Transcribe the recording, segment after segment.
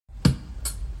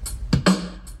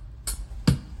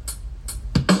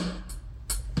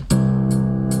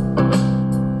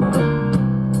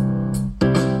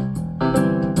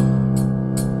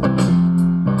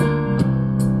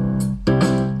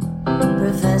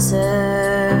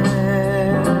Professor,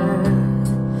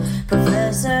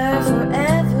 Professor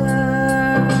Forever.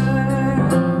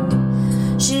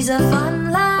 She's a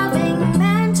fun-loving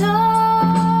mentor,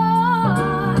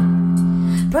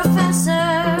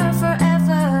 Professor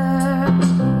Forever.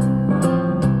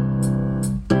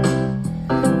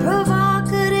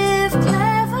 Provocative,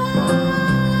 clever,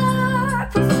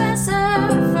 Professor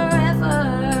Forever.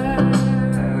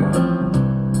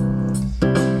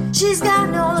 She's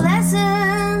got no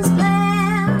lessons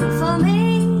planned for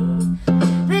me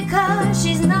because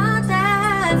she's not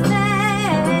that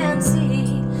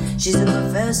fancy. She's a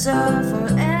professor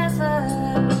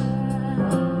forever.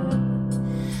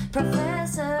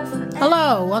 Professor forever.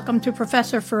 Hello, welcome to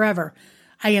Professor Forever.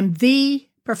 I am the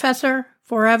Professor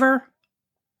Forever.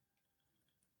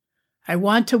 I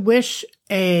want to wish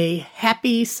a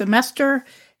happy semester,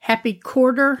 happy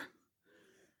quarter,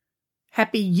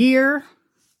 happy year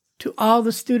to all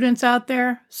the students out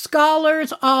there,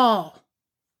 scholars all.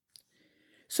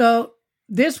 So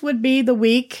this would be the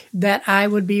week that I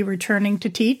would be returning to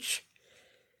teach,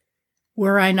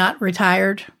 were I not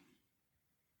retired.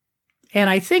 And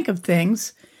I think of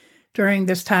things during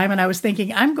this time, and I was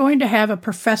thinking, I'm going to have a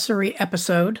professory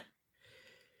episode.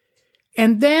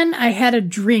 And then I had a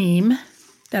dream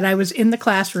that I was in the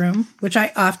classroom, which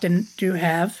I often do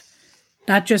have,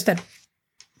 not just at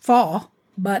fall,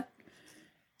 but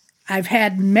I've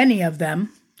had many of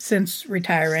them since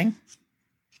retiring.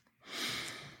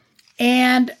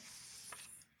 And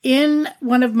in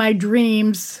one of my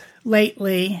dreams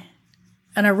lately,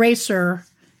 an eraser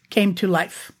came to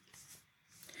life.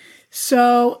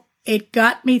 So it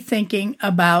got me thinking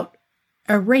about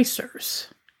erasers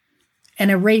and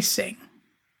erasing.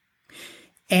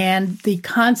 And the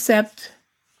concept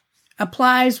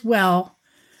applies well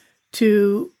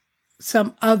to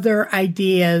some other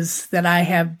ideas that I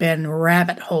have been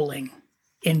rabbit holing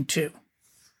into.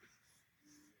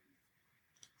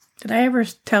 Did I ever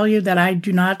tell you that I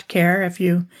do not care if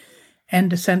you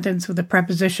end a sentence with a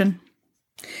preposition?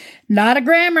 Not a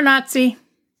grammar Nazi.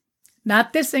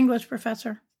 Not this English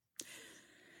professor.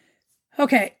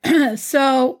 Okay,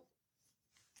 so,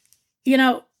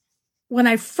 when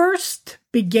I first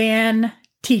began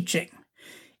teaching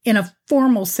in a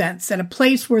formal sense at a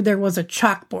place where there was a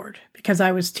chalkboard, because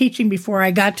I was teaching before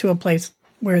I got to a place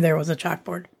where there was a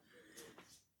chalkboard.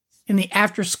 In the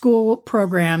after-school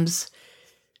programs,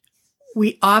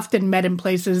 we often met in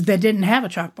places that didn't have a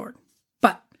chalkboard.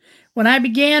 But when I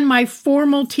began my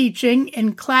formal teaching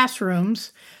in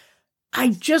classrooms, I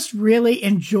just really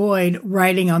enjoyed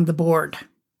writing on the board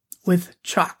with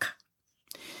chalk.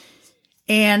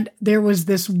 And there was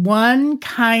this one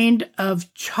kind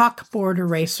of chalkboard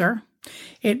eraser.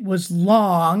 It was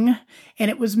long,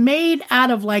 and it was made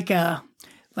out of like a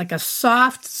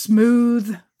soft,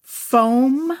 smooth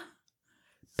foam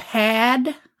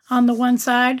pad on the one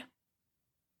side.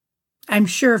 I'm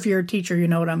sure if you're a teacher, you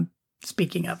know what I'm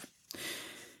speaking of.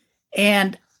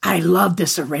 And I love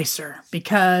this eraser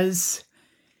because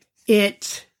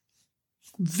it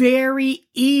very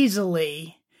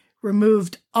easily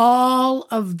removed all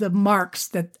of the marks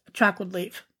that chalk would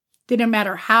leave. Didn't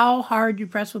matter how hard you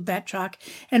press with that chalk.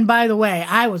 And by the way,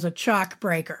 I was a chalk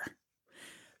breaker.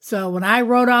 So when I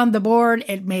wrote on the board,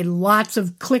 it made lots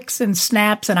of clicks and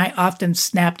snaps, and I often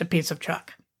snapped a piece of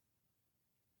chalk.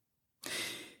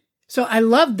 So I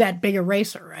loved that big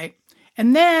eraser, right?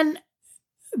 And then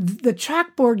the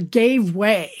chalkboard gave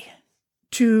way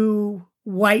to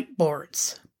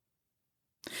whiteboards.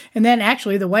 And then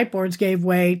actually the whiteboards gave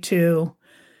way to,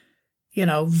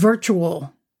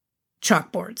 virtual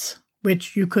chalkboards,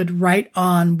 which you could write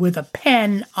on with a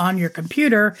pen on your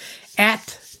computer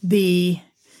at the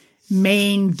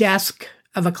main desk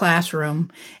of a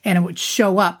classroom, and it would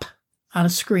show up on a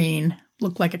screen,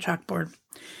 look like a chalkboard.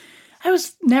 I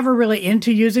was never really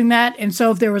into using that. And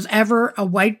so if there was ever a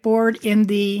whiteboard in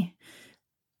the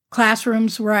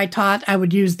classrooms where I taught, I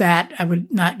would use that. I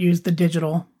would not use the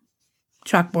digital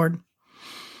chalkboard.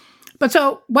 But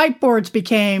so whiteboards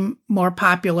became more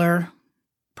popular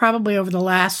probably over the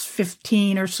last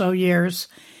 15 or so years.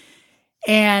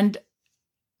 And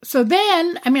so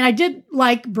then, I did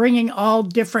like bringing all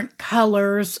different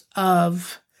colors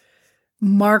of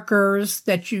markers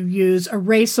that you use,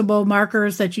 erasable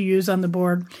markers that you use on the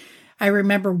board. I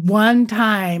remember one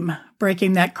time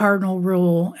breaking that cardinal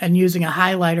rule and using a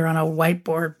highlighter on a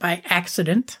whiteboard by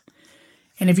accident.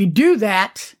 And if you do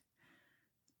that,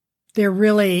 there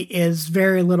really is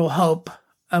very little hope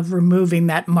of removing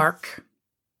that mark.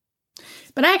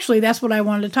 But actually, that's what I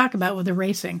wanted to talk about with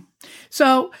erasing.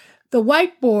 So the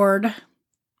whiteboard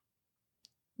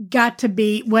got to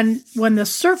be when the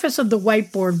surface of the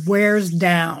whiteboard wears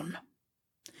down.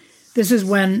 This is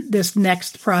when this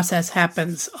next process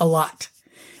happens a lot.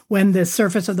 When the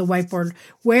surface of the whiteboard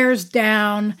wears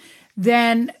down,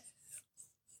 then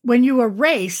when you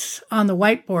erase on the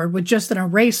whiteboard with just an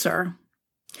eraser,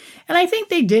 and I think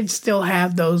they did still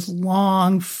have those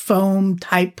long foam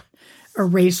type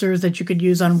erasers that you could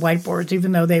use on whiteboards,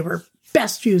 even though they were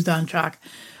best used on chalk.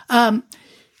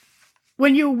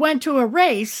 When you went to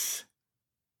erase,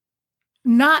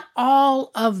 not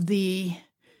all of the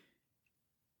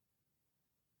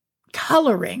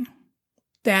coloring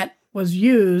that was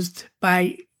used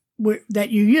that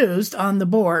you used on the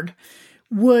board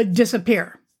would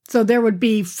disappear. So there would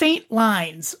be faint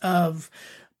lines of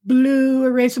blue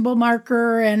erasable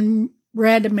marker and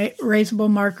red erasable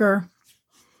marker.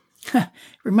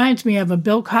 Reminds me of a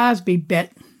Bill Cosby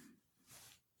bit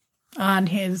on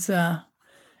his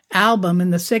album in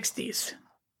the 60s.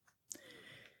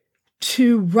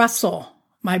 To Russell,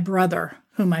 my brother,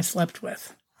 whom I slept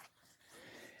with.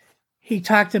 He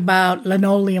talked about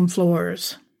linoleum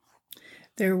floors.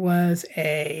 There was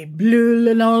a blue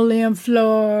linoleum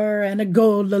floor and a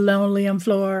gold linoleum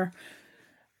floor.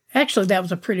 Actually, that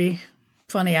was a pretty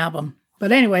funny album.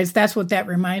 But anyways, that's what that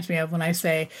reminds me of when I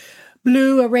say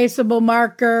blue erasable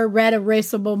marker, red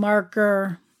erasable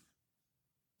marker.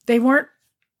 They weren't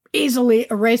easily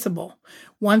erasable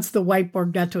once the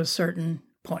whiteboard got to a certain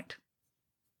point.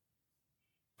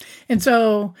 And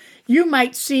so you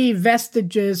might see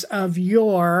vestiges of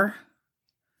your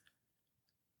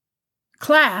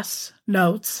class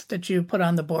notes that you put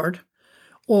on the board,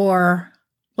 or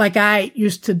like I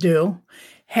used to do,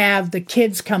 have the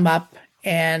kids come up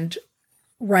and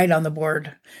write on the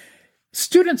board.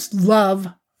 Students love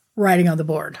writing on the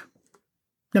board,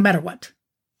 no matter what.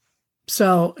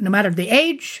 So no matter the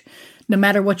age, no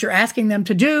matter what you're asking them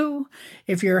to do,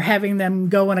 if you're having them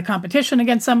go in a competition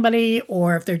against somebody,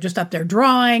 or if they're just up there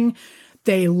drawing,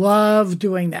 they love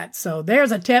doing that. So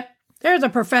there's a tip. There's a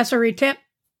professory tip.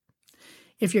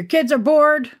 If your kids are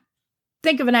bored,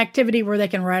 think of an activity where they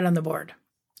can write on the board.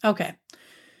 Okay.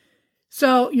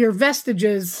 So your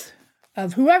vestiges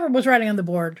of whoever was writing on the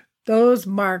board, those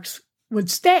marks would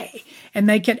stay, and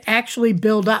they could actually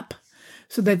build up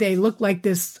so that they look like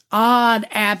this odd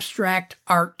abstract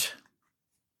art.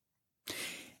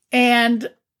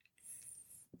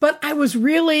 But I was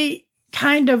really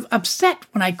kind of upset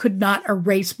when I could not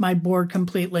erase my board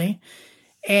completely.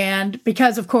 And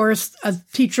because, of course, a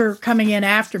teacher coming in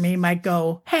after me might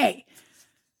go, hey,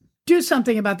 do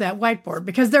something about that whiteboard,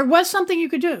 because there was something you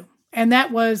could do. And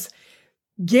that was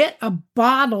get a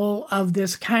bottle of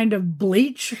this kind of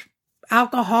bleach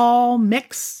alcohol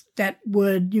mix that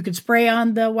you could spray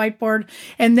on the whiteboard,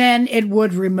 and then it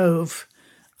would remove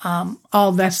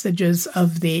all vestiges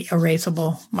of the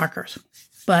erasable markers.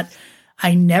 But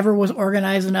I never was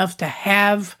organized enough to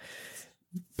have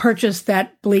purchased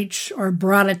that bleach or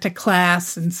brought it to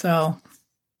class. And so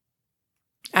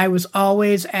I was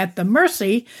always at the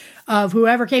mercy of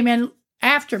whoever came in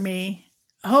after me,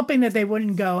 hoping that they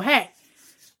wouldn't go, hey,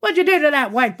 what'd you do to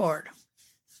that whiteboard?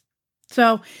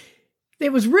 So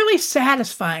it was really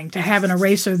satisfying to have an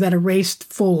eraser that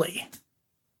erased fully.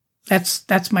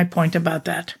 That's my point about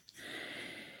that.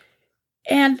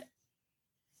 And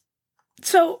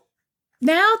so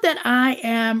now that I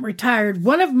am retired,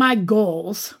 one of my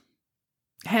goals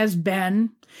has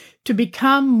been to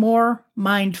become more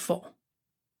mindful.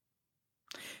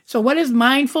 So what is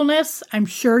mindfulness? I'm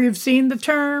sure you've seen the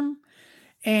term,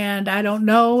 and I don't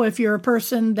know if you're a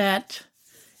person that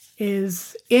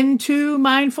is into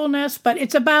mindfulness, but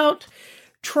it's about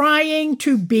trying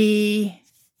to be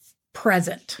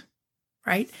present,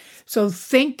 right? So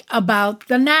think about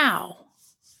the now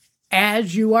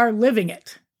as you are living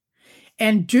it,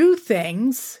 and do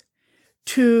things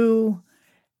to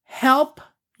help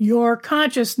your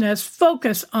consciousness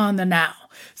focus on the now.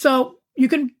 So you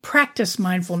can practice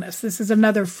mindfulness. This is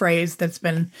another phrase that's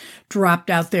been dropped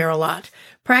out there a lot.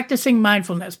 Practicing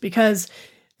mindfulness, because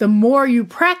the more you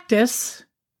practice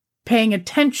paying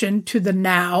attention to the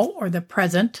now or the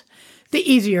present, the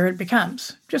easier it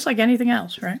becomes, just like anything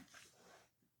else, right?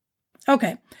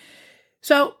 Okay.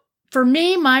 So for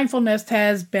me, mindfulness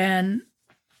has been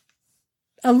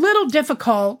a little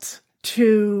difficult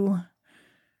to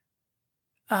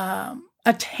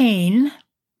attain.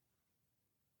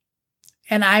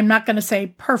 And I'm not going to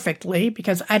say perfectly,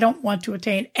 because I don't want to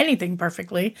attain anything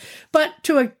perfectly, but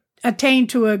to attain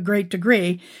to a great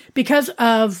degree because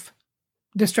of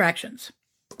distractions,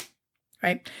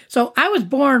 right? So I was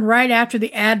born right after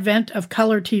the advent of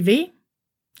color TV.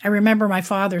 I remember my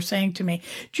father saying to me,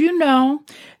 do you know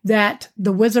that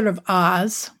The Wizard of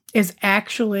Oz is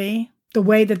actually the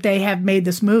way that they have made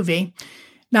this movie,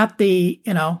 not the,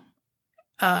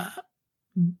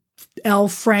 L.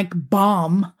 Frank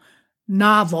Baum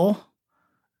novel,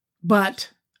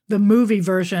 but the movie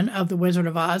version of The Wizard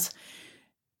of Oz.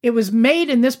 It was made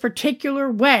in this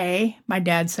particular way, my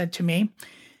dad said to me,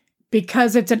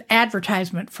 because it's an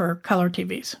advertisement for color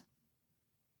TVs.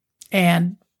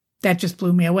 And that just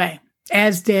blew me away,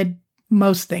 as did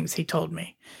most things he told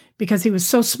me, because he was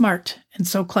so smart and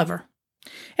so clever.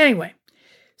 Anyway,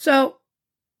 so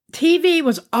TV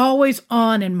was always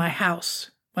on in my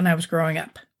house when I was growing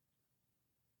up.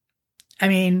 I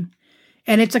mean,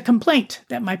 and it's a complaint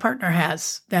that my partner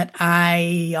has, that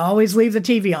I always leave the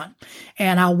TV on,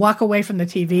 and I'll walk away from the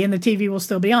TV and the TV will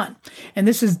still be on. And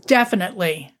this is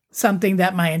definitely something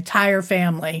that my entire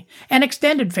family and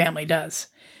extended family does.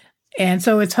 And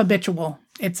so it's habitual.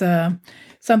 It's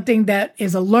something that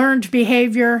is a learned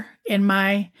behavior in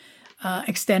my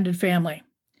extended family.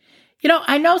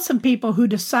 I know some people who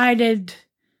decided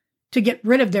to get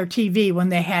rid of their TV when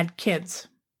they had kids.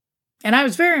 And I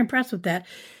was very impressed with that.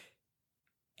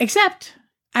 Except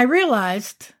I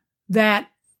realized that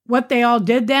what they all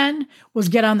did then was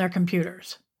get on their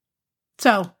computers.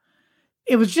 So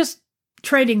it was just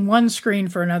trading one screen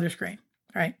for another screen,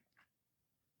 right?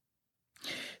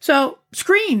 So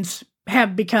screens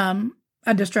have become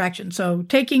a distraction. So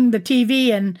taking the TV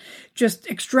and just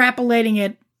extrapolating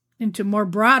it into a more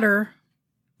broad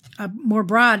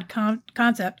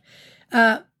concept,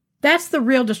 that's the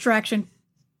real distraction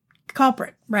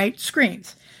culprit, right?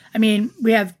 Screens. I mean,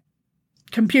 we have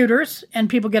computers, and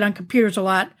people get on computers a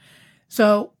lot.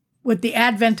 So with the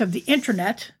advent of the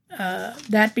internet,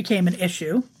 that became an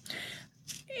issue.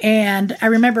 And I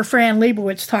remember Fran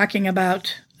Lebowitz talking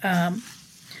about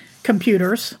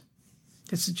computers.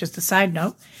 This is just a side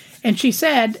note. And she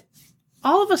said,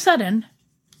 all of a sudden,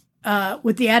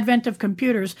 with the advent of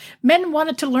computers, men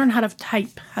wanted to learn how to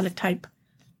type.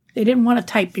 They didn't want to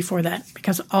type before that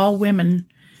because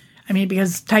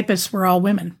because typists were all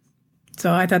women.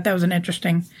 So I thought that was an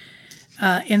interesting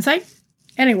insight.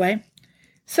 Anyway,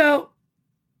 so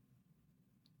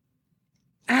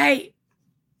I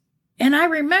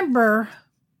remember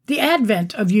the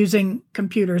advent of using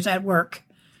computers at work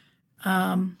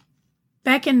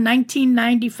back in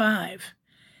 1995.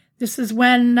 This is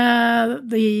when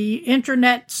the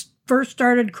internet first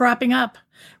started cropping up,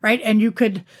 right? And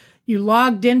you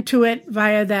logged into it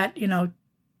via that,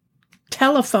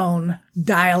 telephone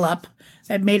dial-up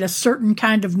that made a certain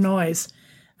kind of noise.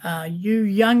 You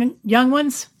young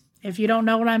ones, if you don't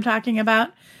know what I'm talking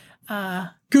about,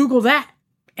 Google that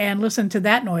and listen to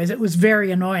that noise. It was very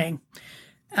annoying,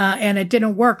 and it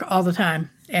didn't work all the time.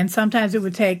 And sometimes it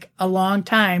would take a long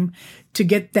time to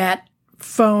get that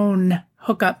phone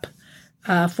hookup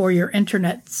for your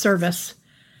internet service.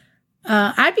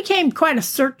 I became quite a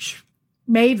search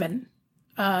maven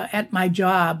at my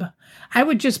job. I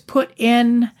would just put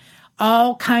in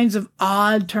all kinds of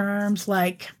odd terms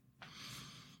like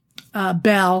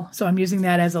Bell. So I'm using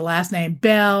that as a last name.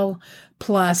 Bell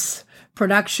plus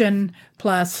production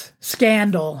plus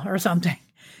scandal or something.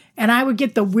 And I would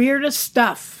get the weirdest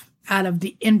stuff out of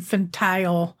the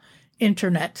infantile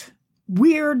internet.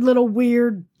 Weird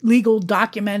legal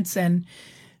documents and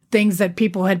things that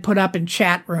people had put up in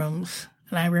chat rooms.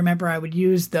 And I remember I would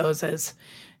use those as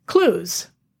clues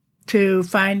to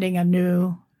finding a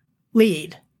new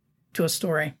lead to a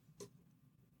story.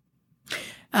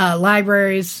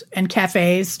 Libraries and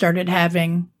cafes started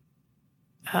having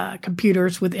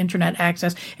computers with internet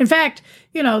access. In fact,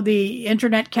 the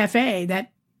internet cafe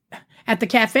at the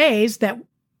cafes that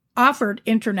offered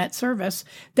internet service,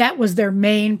 that was their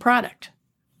main product,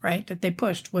 right? That they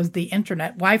pushed was the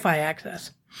internet Wi-Fi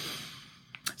access.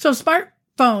 So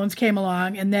smartphones came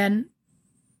along, and then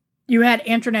you had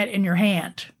internet in your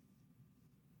hand.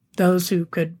 Those who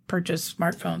could purchase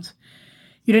smartphones.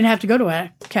 You didn't have to go to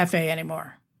a cafe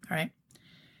anymore, right?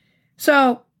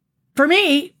 So for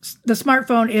me, the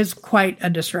smartphone is quite a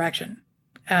distraction.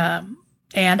 And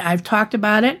I've talked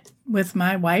about it with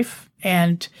my wife,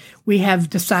 and we have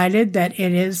decided that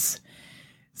it is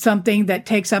something that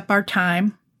takes up our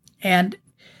time, and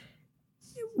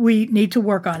we need to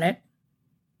work on it.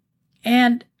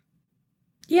 And,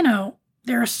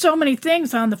 there are so many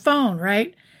things on the phone,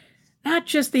 right? Not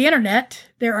just the internet.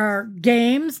 There are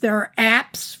games, there are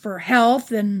apps for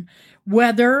health and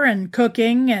weather and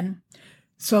cooking and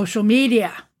social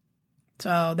media.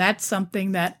 So that's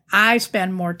something that I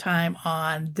spend more time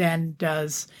on than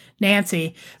does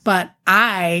Nancy. But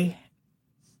I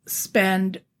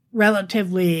spend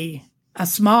relatively a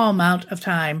small amount of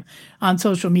time on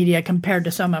social media compared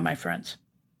to some of my friends.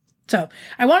 So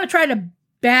I want to try to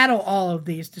battle all of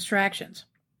these distractions.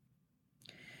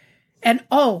 And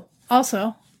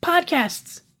also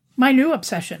podcasts, my new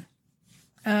obsession.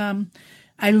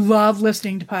 I love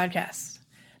listening to podcasts.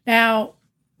 Now,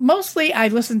 mostly I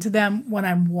listen to them when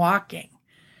I'm walking.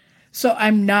 So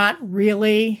I'm not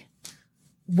really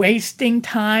wasting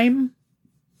time.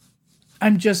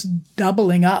 I'm just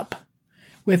doubling up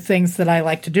with things that I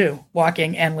like to do,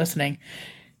 walking and listening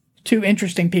to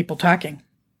interesting people talking.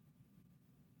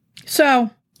 So,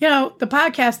 the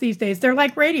podcasts these days, they're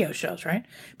like radio shows, right?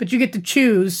 But you get to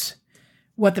choose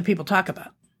what the people talk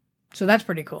about. So that's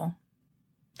pretty cool.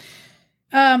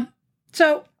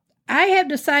 So I have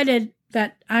decided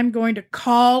that I'm going to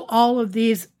call all of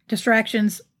these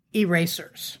distractions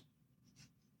erasers.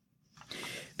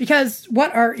 Because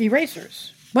what are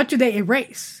erasers? What do they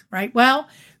erase, right? Well,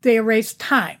 they erase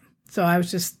time. So I was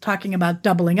just talking about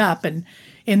doubling up, and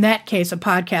in that case, a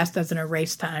podcast doesn't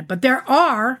erase time. But there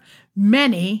are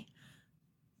many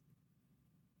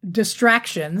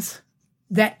distractions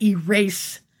that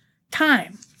erase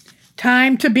time.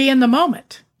 Time to be in the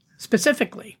moment,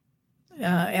 specifically,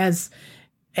 as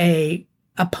an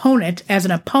opponent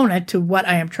to what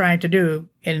I am trying to do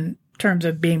in terms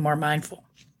of being more mindful.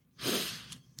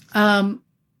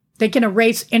 They can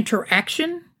erase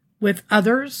interaction with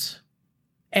others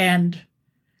and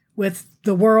with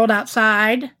the world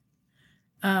outside,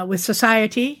 with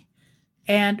society,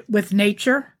 and with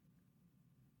nature.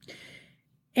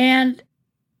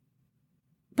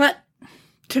 But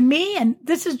to me, and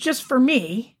this is just for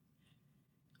me,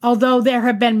 although there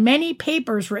have been many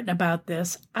papers written about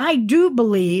this, I do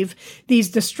believe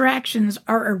these distractions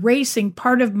are erasing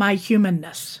part of my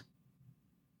humanness.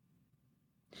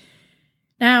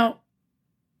 Now,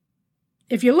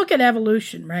 if you look at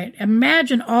evolution, right,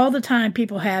 imagine all the time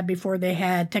people had before they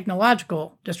had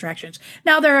technological distractions.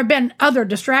 Now, there have been other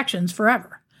distractions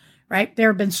forever, right? There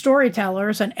have been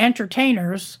storytellers and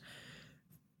entertainers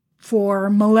for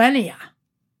millennia.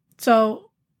 So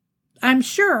I'm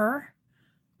sure,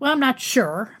 well, I'm not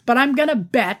sure, but I'm going to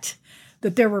bet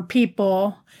that there were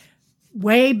people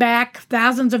way back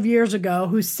thousands of years ago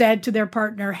who said to their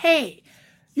partner, hey,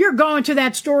 you're going to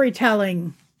that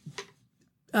storytelling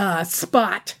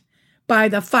spot by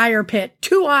the fire pit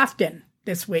too often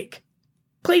this week.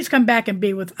 Please come back and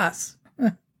be with us.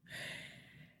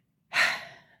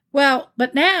 Well,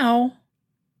 but now,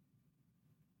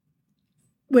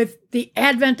 with the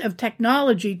advent of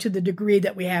technology to the degree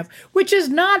that we have, which is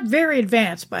not very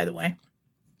advanced, by the way,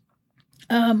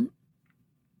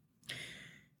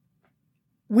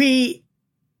 we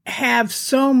have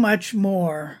so much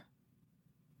more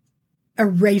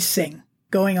erasing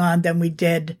going on than we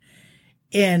did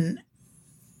in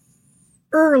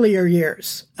earlier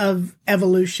years of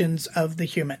evolutions of the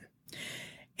human.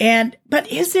 But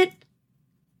is it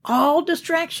all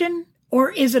distraction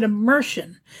or is it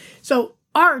immersion? So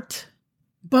art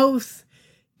both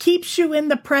keeps you in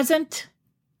the present,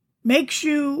 makes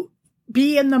you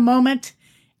be in the moment,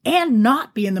 and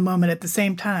not be in the moment at the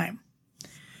same time.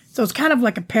 So it's kind of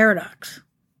like a paradox.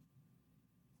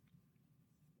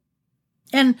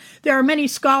 And there are many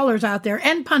scholars out there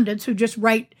and pundits who just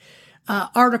write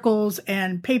articles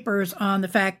and papers on the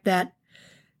fact that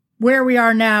where we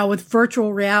are now with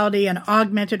virtual reality and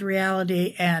augmented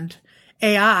reality and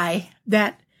AI,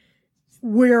 that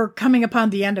we're coming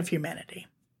upon the end of humanity.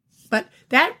 But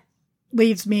that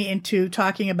leads me into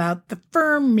talking about the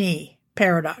Fermi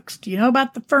paradox. Do you know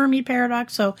about the Fermi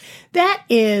paradox? So that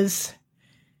is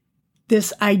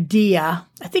this idea,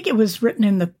 I think it was written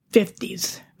in the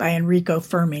 50s by Enrico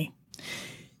Fermi.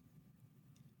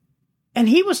 And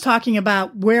he was talking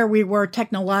about where we were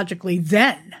technologically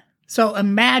then. So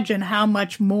imagine how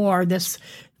much more this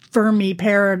Fermi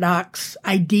paradox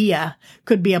idea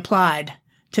could be applied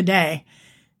today.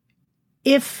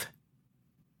 If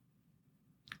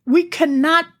we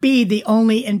cannot be the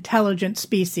only intelligent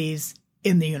species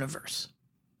in the universe.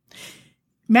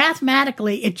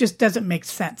 Mathematically, it just doesn't make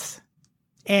sense.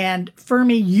 And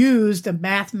Fermi used a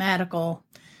mathematical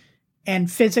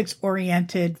and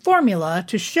physics-oriented formula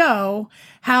to show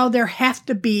how there have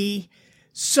to be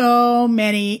so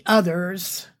many other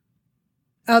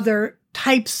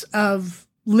types of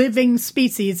living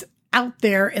species out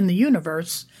there in the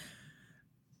universe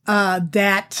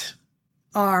that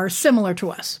are similar to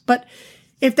us. But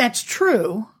if that's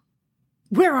true,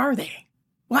 where are they?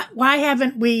 Why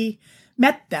haven't we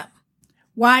met them?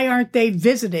 Why aren't they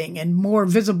visiting in more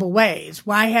visible ways?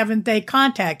 Why haven't they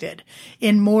contacted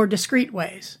in more discreet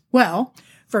ways? Well,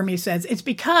 Fermi says it's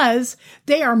because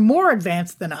they are more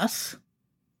advanced than us,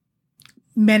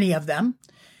 many of them.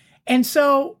 And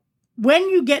so when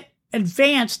you get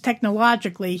advanced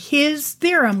technologically, his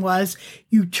theorem was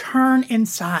you turn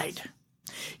inside.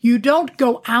 You don't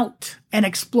go out and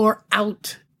explore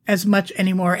out as much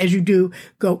anymore as you do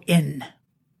go in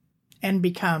and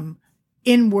become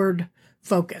inward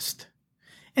focused.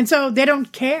 And so they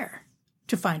don't care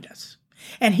to find us.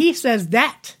 And he says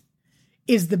that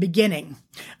is the beginning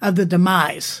of the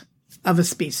demise of a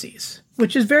species,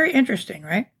 which is very interesting,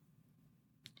 right?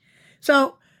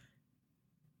 So,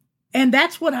 and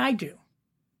that's what I do.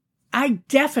 I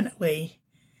definitely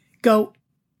go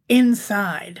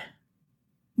inside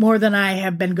more than I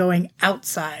have been going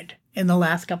outside in the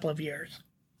last couple of years.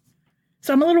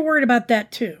 So I'm a little worried about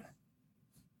that too.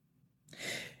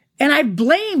 And I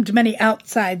blamed many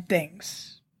outside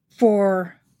things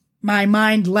for my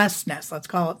mindlessness. Let's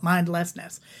call it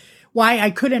mindlessness. Why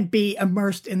I couldn't be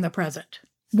immersed in the present.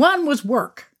 One was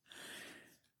work.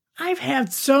 I've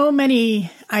had so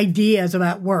many ideas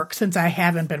about work since I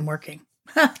haven't been working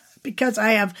because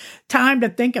I have time to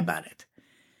think about it.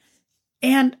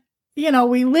 And, you know,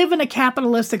 we live in a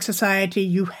capitalistic society.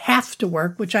 You have to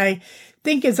work, which I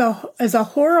think is a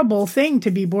horrible thing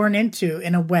to be born into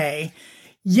in a way.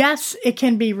 Yes, it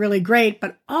can be really great,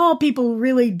 but all people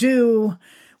really do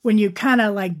when you kind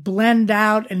of like blend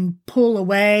out and pull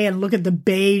away and look at the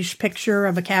beige picture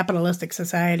of a capitalistic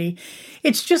society,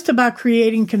 it's just about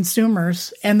creating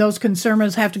consumers, and those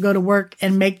consumers have to go to work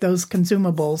and make those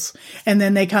consumables, and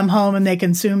then they come home and they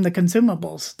consume the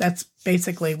consumables. That's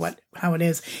basically how it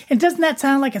is. And doesn't that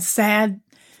sound like a sad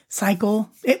cycle?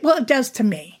 It does to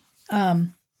me.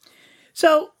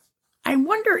 So I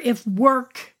wonder if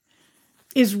work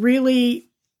is really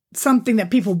something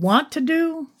that people want to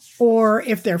do, or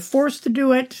if they're forced to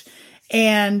do it.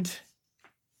 And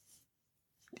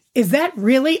is that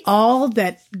really all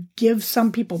that gives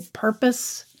some people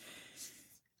purpose?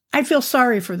 I feel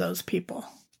sorry for those people,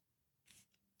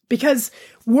 because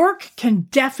work can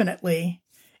definitely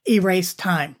erase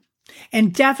time,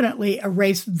 and definitely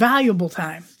erase valuable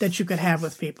time that you could have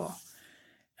with people.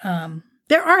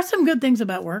 There are some good things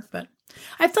about work, but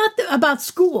I thought about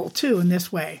school too in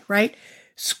this way, right?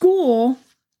 School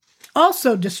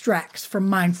also distracts from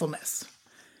mindfulness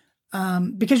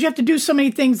because you have to do so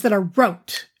many things that are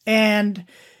rote, and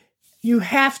you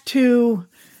have to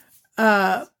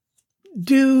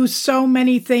do so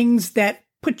many things that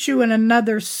put you in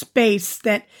another space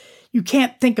that you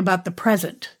can't think about the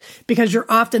present, because you're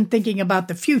often thinking about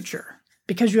the future,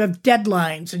 because you have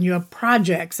deadlines and you have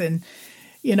projects, and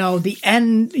you know, the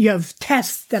end, you have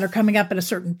tests that are coming up at a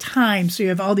certain time. So you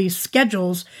have all these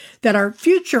schedules that are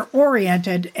future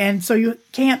oriented. And so you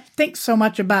can't think so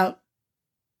much about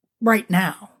right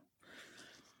now.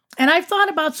 And I've thought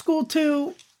about school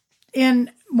too in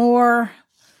more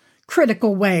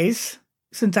critical ways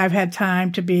since I've had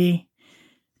time to be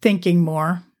thinking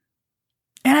more.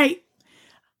 And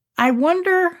I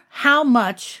wonder how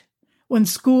much when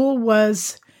school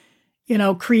was, you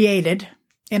know, created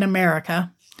in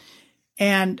America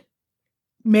and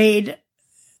made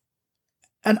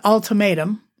an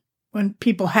ultimatum when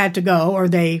people had to go, or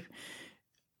they,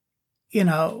 you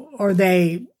know, or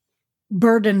they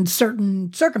burdened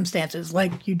certain circumstances,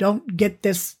 like you don't get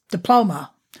this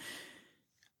diploma.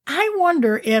 I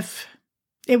wonder if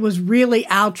it was really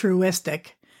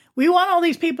altruistic. We want all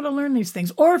these people to learn these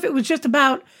things, or if it was just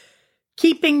about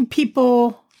keeping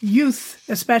people, youth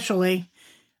especially,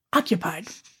 occupied.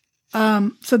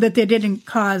 So that they didn't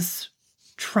cause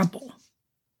trouble.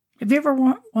 Have you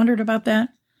ever wondered about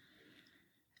that?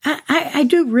 I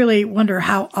do really wonder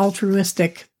how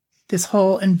altruistic this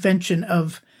whole invention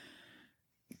of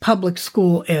public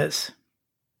school is.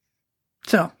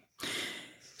 So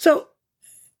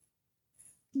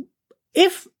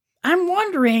if I'm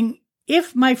wondering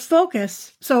if my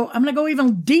focus, so I'm going to go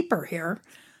even deeper here.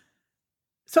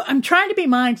 So I'm trying to be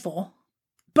mindful,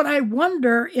 but I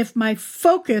wonder if my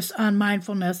focus on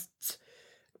mindfulness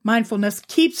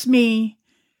keeps me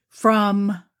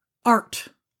from art.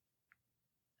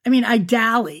 I mean, I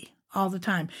dally all the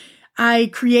time. I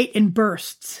create in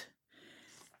bursts.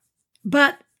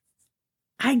 But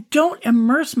I don't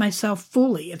immerse myself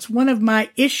fully. It's one of my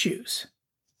issues.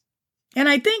 And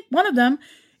I think one of them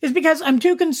is because I'm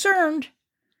too concerned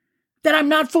that I'm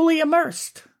not fully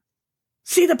immersed.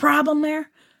 See the problem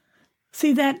there?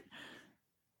 See that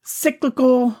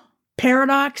cyclical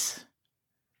paradox?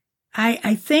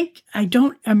 I think I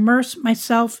don't immerse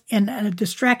myself in a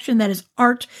distraction that is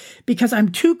art because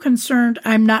I'm too concerned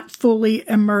I'm not fully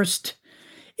immersed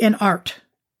in art.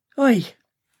 Oy.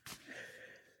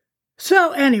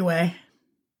 So anyway,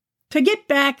 to get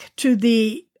back to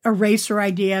the eraser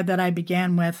idea that I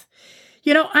began with,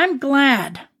 I'm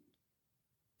glad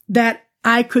that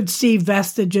I could see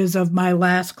vestiges of my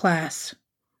last class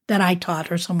that I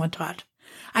taught or someone taught.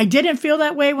 I didn't feel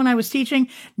that way when I was teaching.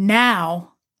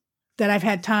 Now that I've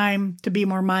had time to be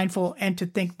more mindful and to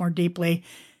think more deeply,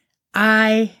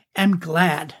 I am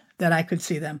glad that I could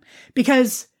see them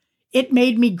because it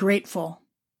made me grateful.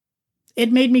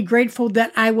 It made me grateful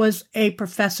that I was a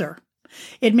professor.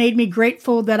 It made me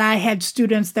grateful that I had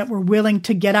students that were willing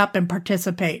to get up and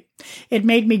participate. It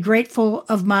made me grateful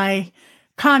of my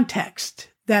context,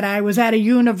 that I was at a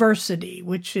university,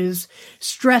 which is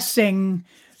stressing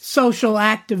social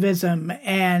activism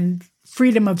and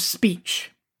freedom of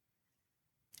speech.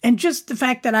 And just the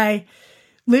fact that I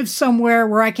live somewhere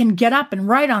where I can get up and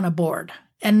write on a board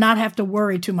and not have to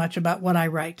worry too much about what I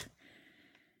write.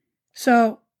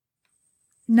 So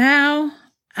now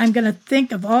I'm going to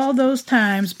think of all those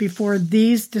times before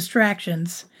these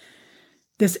distractions,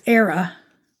 this era,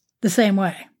 the same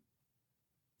way.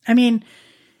 I mean,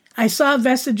 I saw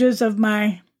vestiges of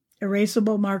my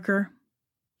erasable marker,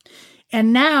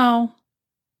 and now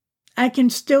I can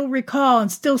still recall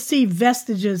and still see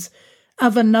vestiges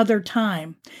of another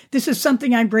time. This is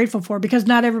something I'm grateful for because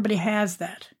not everybody has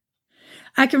that.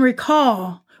 I can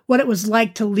recall what it was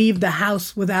like to leave the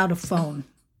house without a phone.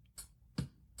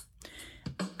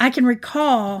 I can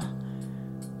recall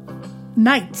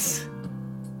nights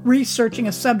researching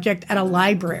a subject at a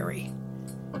library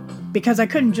because I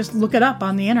couldn't just look it up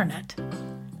on the internet.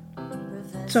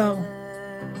 So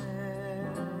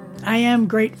I am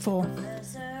grateful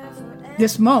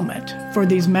this moment for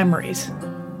these memories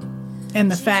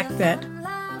and the fact that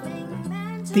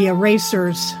the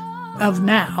erasers of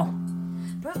now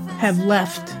have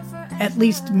left at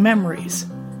least memories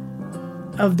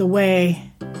of the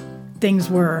way things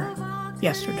were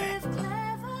yesterday.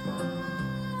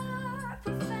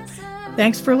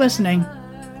 Thanks for listening.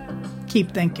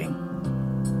 Keep thinking.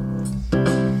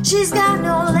 She's got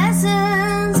no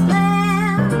lessons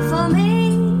planned for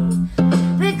me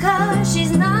because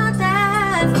she's not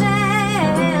that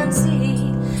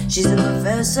fancy. She's a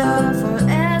professor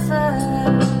forever.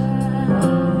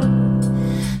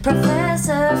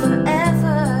 Professor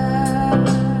forever.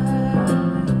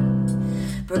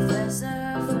 Professor